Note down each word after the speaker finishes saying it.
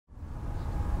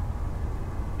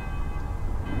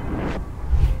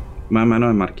Mé jméno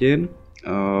je Martin,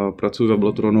 pracuji v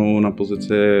Jablotronu na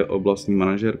pozici oblastní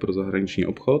manažer pro zahraniční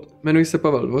obchod. Jmenuji se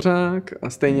Pavel Dvořák a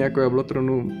stejně jako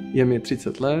Jablotronu je mi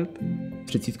 30 let.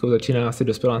 30 začíná asi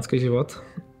dospělánský život,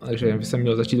 takže bych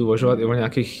měl začít uvažovat i o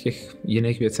nějakých těch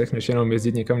jiných věcech, než jenom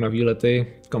jezdit někam na výlety,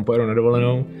 kam pojedu na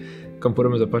dovolenou, kam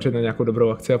půjdeme zapařit na nějakou dobrou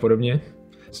akci a podobně.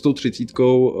 S tou 30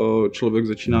 člověk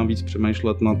začíná víc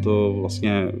přemýšlet na to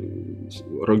vlastně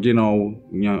rodinou,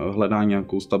 hledá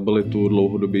nějakou stabilitu,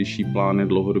 dlouhodobější plány,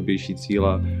 dlouhodobější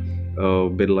cíle,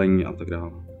 bydlení a tak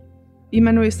dále.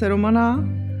 Jmenuji se Romana,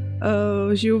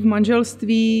 žiju v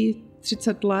manželství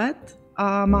 30 let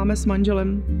a máme s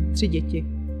manželem 3 děti.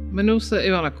 Jmenuji se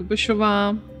Ivana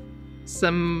Kubešová,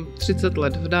 jsem 30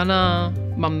 let vdaná,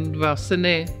 mám 2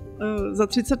 syny. Za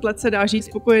 30 let se dá žít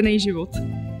spokojený život.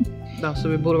 Dá se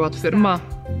vybudovat firma,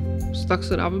 vztah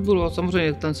se dá vybudovat,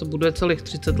 samozřejmě ten se buduje celých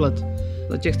 30 let.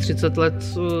 Za těch 30 let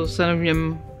se v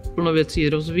něm plno věcí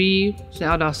rozvíjí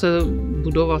a dá se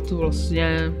budovat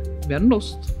vlastně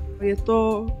věrnost. Je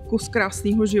to kus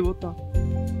krásného života.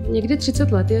 Někdy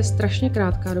 30 let je strašně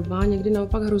krátká doba, někdy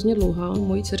naopak hrozně dlouhá.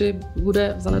 Mojí dceři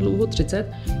bude zanedlouho 30,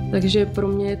 takže pro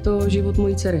mě je to život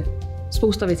mojí dcery.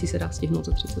 Spousta věcí se dá stihnout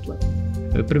za 30 let.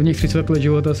 Prvních 30 let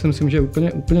života si myslím, že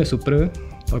je úplně super.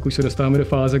 Pak už se dostáváme do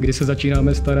fáze, kdy se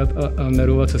začínáme starat a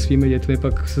nervovat se svými dětmi,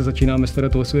 pak se začínáme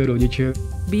starat o své rodiče.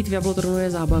 Být v Jablotronu je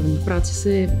zábavný. Práci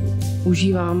si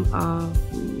užívám a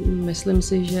myslím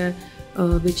si, že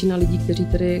většina lidí,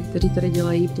 kteří tady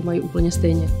dělají, to mají úplně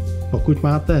stejně. Pokud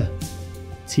máte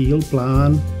cíl,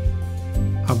 plán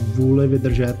a vůli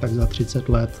vydržet, tak za 30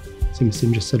 let si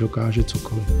myslím, že se dokáže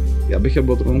cokoliv. Já bych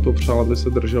Jablotronu popřál, aby se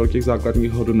držel těch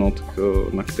základních hodnot,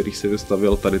 na kterých si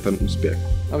vystavil tady ten úspěch.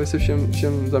 Aby se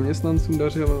všem zaměstnancům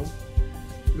dařilo,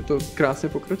 aby to krásně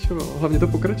pokračovalo, hlavně to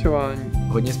pokračování.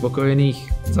 Hodně spokojených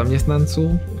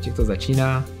zaměstnanců, u těch to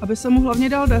začíná. Aby se mu hlavně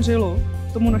dál dařilo,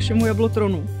 tomu našemu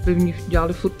Jablotronu. By v nich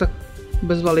dělali furt tak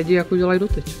bezva lidi, jako dělají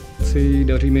doteď. Si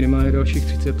daří minimálně dalších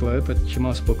 30 let, ať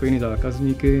má spokojený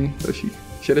zákazníky. Dalších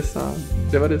 60,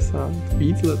 90,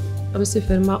 víc let. Aby si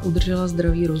firma udržela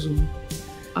zdravý rozum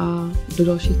a do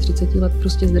dalších 30 let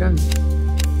prostě zdraví.